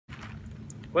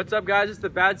What's up, guys? It's the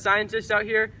Bad Scientist out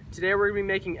here. Today we're going to be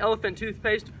making elephant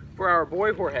toothpaste for our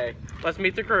boy Jorge. Let's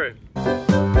meet the crew.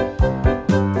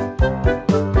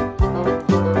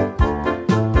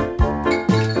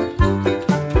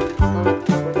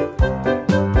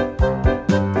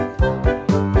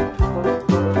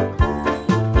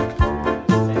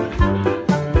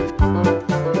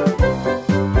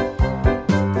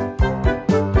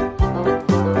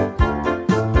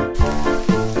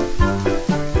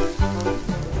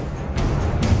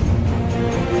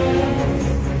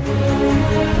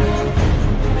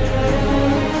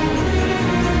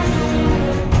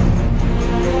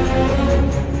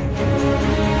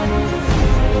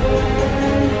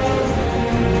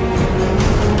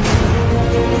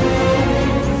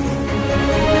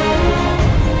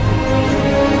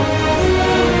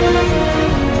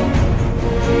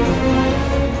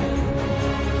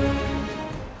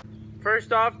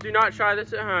 First off, do not try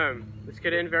this at home. This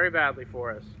could end very badly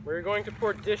for us. We're going to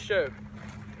pour dish soap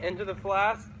into the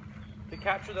flask to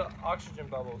capture the oxygen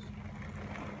bubbles.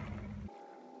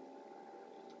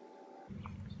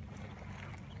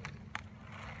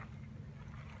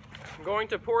 I'm going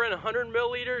to pour in 100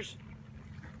 milliliters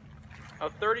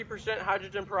of 30%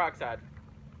 hydrogen peroxide.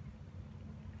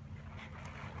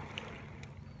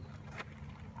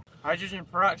 Hydrogen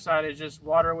peroxide is just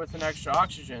water with an extra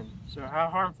oxygen, so how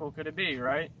harmful could it be,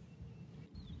 right?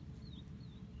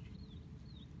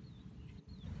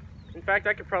 In fact,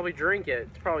 I could probably drink it.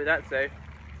 It's probably that safe.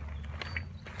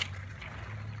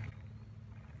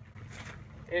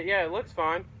 Yeah, it looks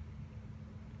fine.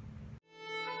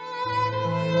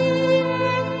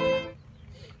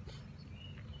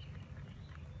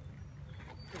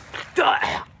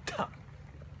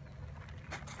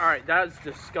 Alright, that's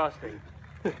disgusting.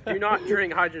 Do not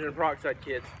drink hydrogen peroxide,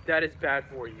 kids. That is bad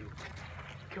for you.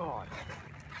 God.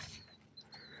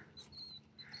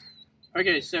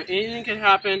 Okay, so anything can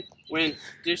happen when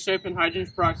dish soap and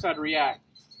hydrogen peroxide react.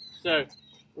 So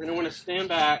we're gonna want to stand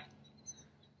back.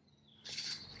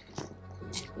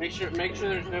 Make sure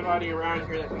there's nobody around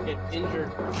here that can get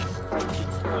injured by this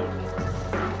explosion.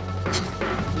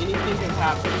 Anything can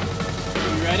happen.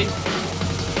 Are you ready?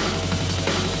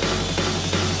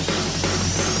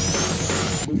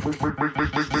 Make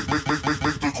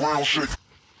the ground shake.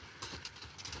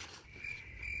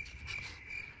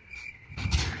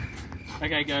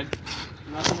 Okay, good.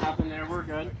 Nothing happened there. We're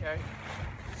good. Okay.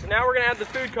 So now we're gonna add the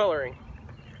food coloring.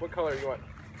 What color do you want?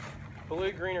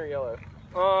 Blue, green, or yellow?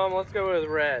 Let's go with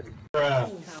red.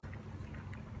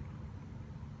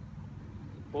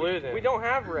 Blue then. We don't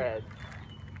have red.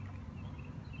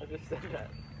 I just said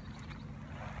that.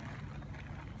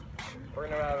 We're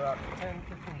gonna add about 10,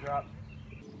 15 drops.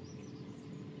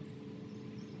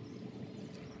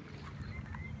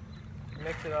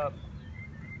 Mix it up.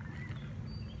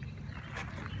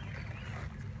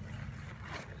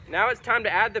 Now it's time to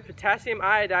add the potassium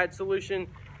iodide solution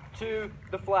to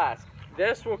the flask.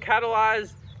 This will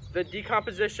catalyze the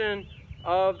decomposition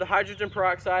of the hydrogen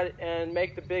peroxide and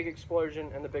make the big explosion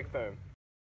and the big foam.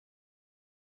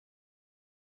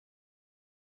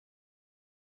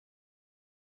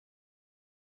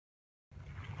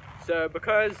 So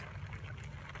because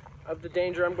of the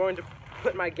danger, I'm going to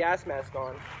put my gas mask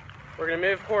on. We're going to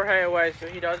move Jorge away so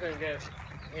he doesn't get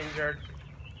injured.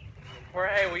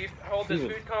 Jorge, will you hold this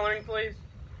food coloring, please?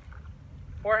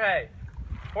 Jorge!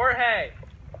 Jorge!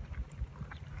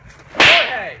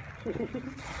 Jorge!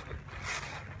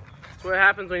 That's what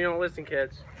happens when you don't listen,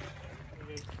 kids.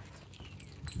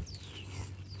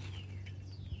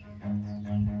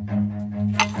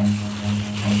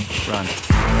 Run.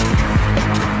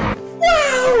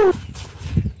 Woo!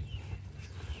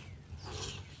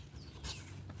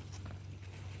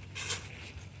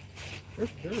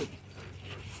 That's good.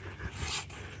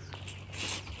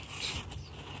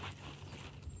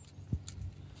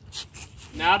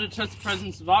 Now to test the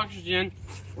presence of oxygen,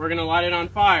 we're going to light it on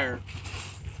fire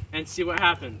and see what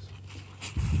happens.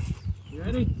 You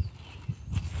ready?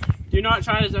 Do not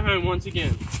try this at home once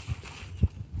again.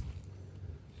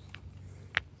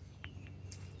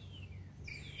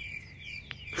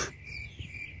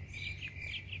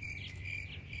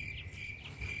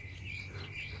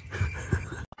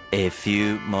 A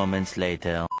few moments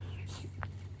later.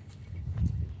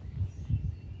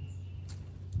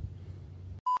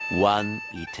 One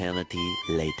eternity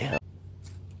later.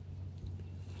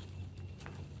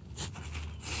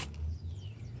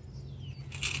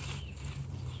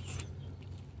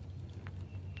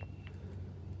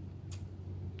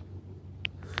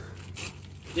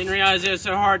 Didn't realize it was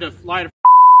so hard to light a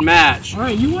match.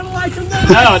 Alright, you want to light the match?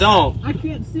 No, I don't. I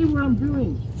can't see what I'm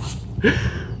doing.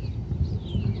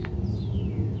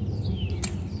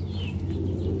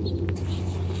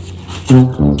 This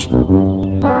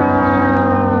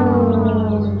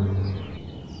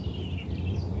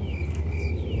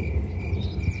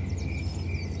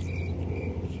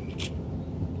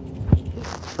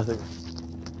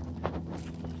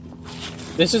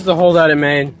is the hole that it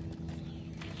made.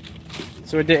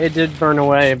 So it did burn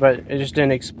away, but it just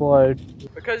didn't explode.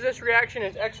 Because this reaction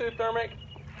is exothermic,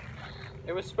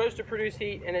 it was supposed to produce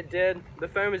heat, and it did. The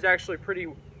foam is actually pretty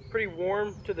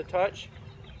warm to the touch.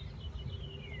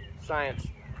 Science.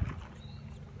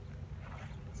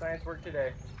 Science work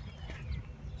today.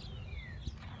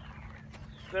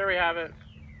 There we have it.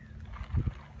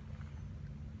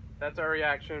 That's our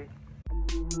reaction.